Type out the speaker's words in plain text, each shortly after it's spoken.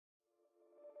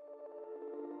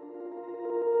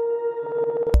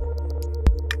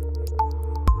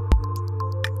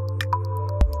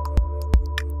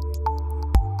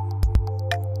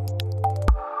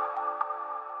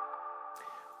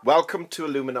Welcome to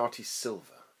Illuminati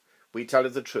Silver. We tell you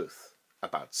the truth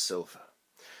about silver.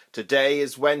 Today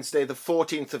is Wednesday the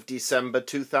 14th of December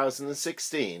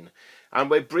 2016 and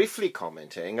we're briefly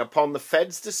commenting upon the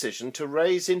Fed's decision to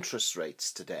raise interest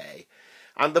rates today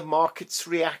and the market's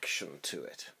reaction to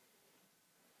it.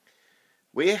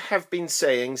 We have been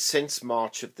saying since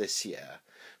March of this year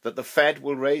that the Fed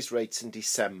will raise rates in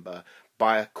December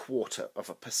by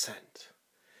 0.25%.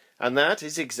 And that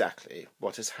is exactly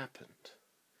what has happened.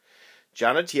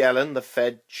 Janet Yellen, the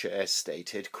Fed chair,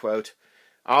 stated, quote,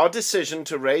 "Our decision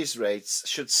to raise rates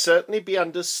should certainly be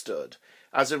understood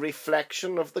as a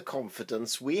reflection of the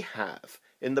confidence we have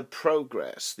in the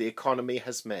progress the economy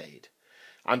has made,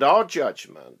 and our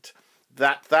judgment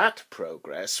that that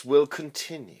progress will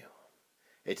continue.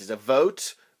 It is a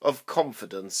vote of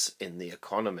confidence in the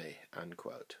economy,"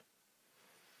 unquote.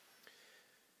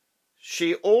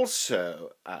 She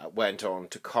also went on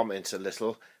to comment a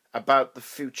little about the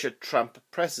future Trump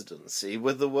presidency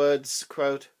with the words,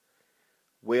 quote,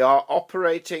 "We are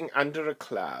operating under a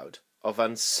cloud of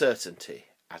uncertainty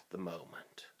at the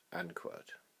moment,"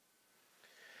 unquote.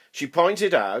 She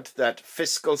pointed out that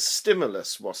fiscal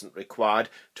stimulus wasn't required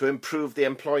to improve the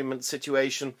employment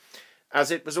situation as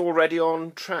it was already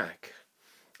on track,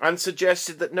 and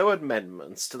suggested that no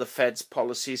amendments to the Fed's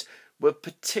policies were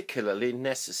particularly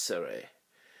necessary.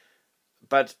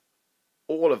 But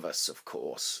all of us, of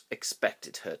course,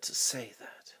 expected her to say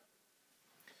that.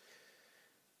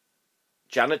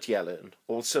 Janet Yellen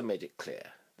also made it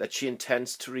clear that she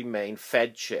intends to remain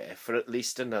Fed chair for at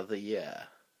least another year.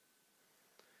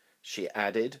 She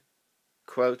added,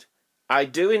 quote, "I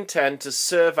do intend to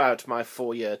serve out my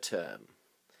 4-year term.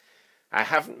 I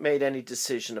haven't made any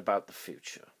decision about the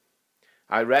future.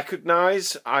 I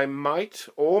recognize I might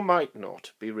or might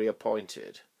not be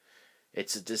reappointed.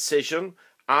 It's a decision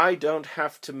I don't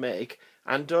have to make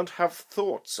and don't have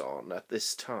thoughts on at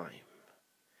this time.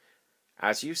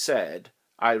 As you said,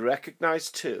 I recognize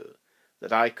too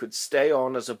that I could stay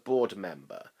on as a board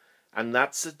member, and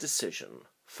that's a decision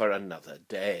for another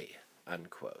day,"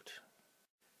 unquote.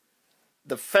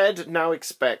 The Fed now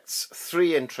expects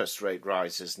 3 interest rate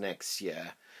rises next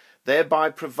year, thereby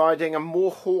providing a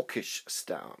more hawkish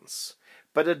stance,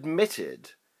 but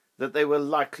admitted that they were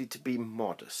likely to be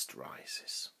modest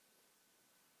rises.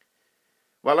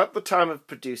 Well, at the time of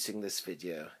producing this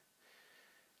video,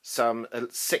 some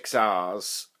 6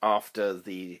 hours after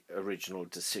the original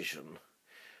decision,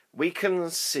 we can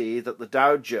see that the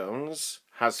Dow Jones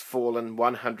has fallen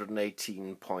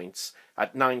 118 points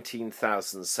at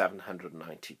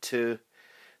 19,792,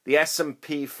 the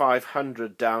S&P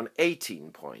 500 down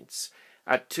 18 points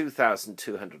at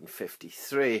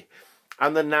 2,253,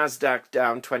 and the Nasdaq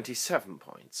down 27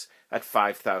 points at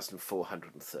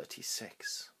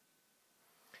 5,436.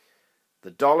 The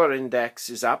dollar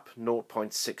index is up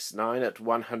 0.69 at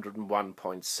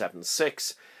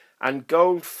 101.76, and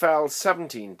gold fell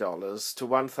 $17 to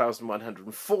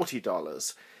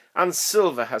 $1,140, and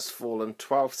silver has fallen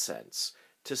 12 cents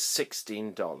to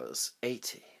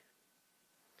 $16.80.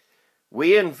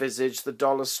 We envisage the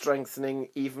dollar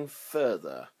strengthening even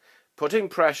further, putting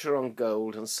pressure on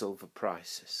gold and silver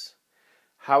prices.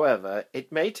 However,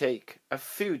 it may take a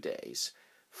few days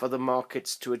for the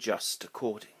markets to adjust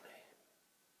accordingly.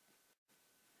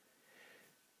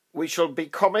 We shall be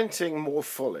commenting more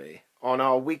fully on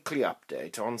our weekly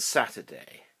update on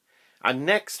Saturday, and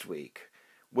next week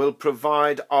we'll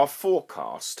provide our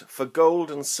forecast for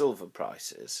gold and silver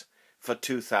prices for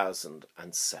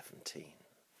 2017.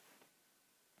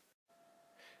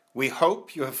 We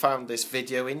hope you have found this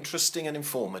video interesting and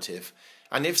informative,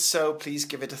 and if so, please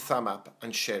give it a thumb up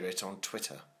and share it on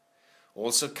Twitter.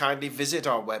 Also, kindly visit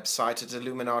our website at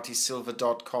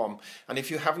illuminatisilver.com, and if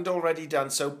you haven't already done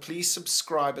so, please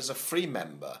subscribe as a free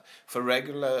member for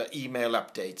regular email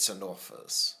updates and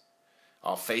offers.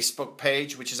 Our Facebook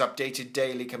page, which is updated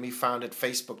daily, can be found at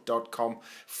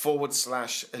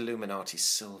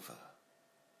facebook.com/illuminatisilver.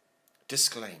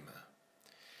 Disclaimer: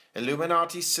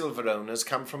 Illuminati Silver owners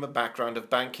come from a background of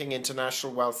banking,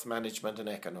 international wealth management and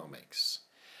economics.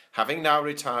 Having now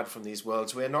retired from these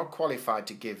worlds, we are not qualified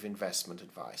to give investment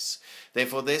advice.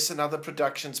 Therefore, this and other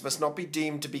productions must not be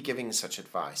deemed to be giving such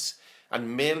advice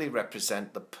and merely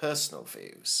represent the personal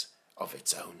views of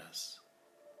its owners.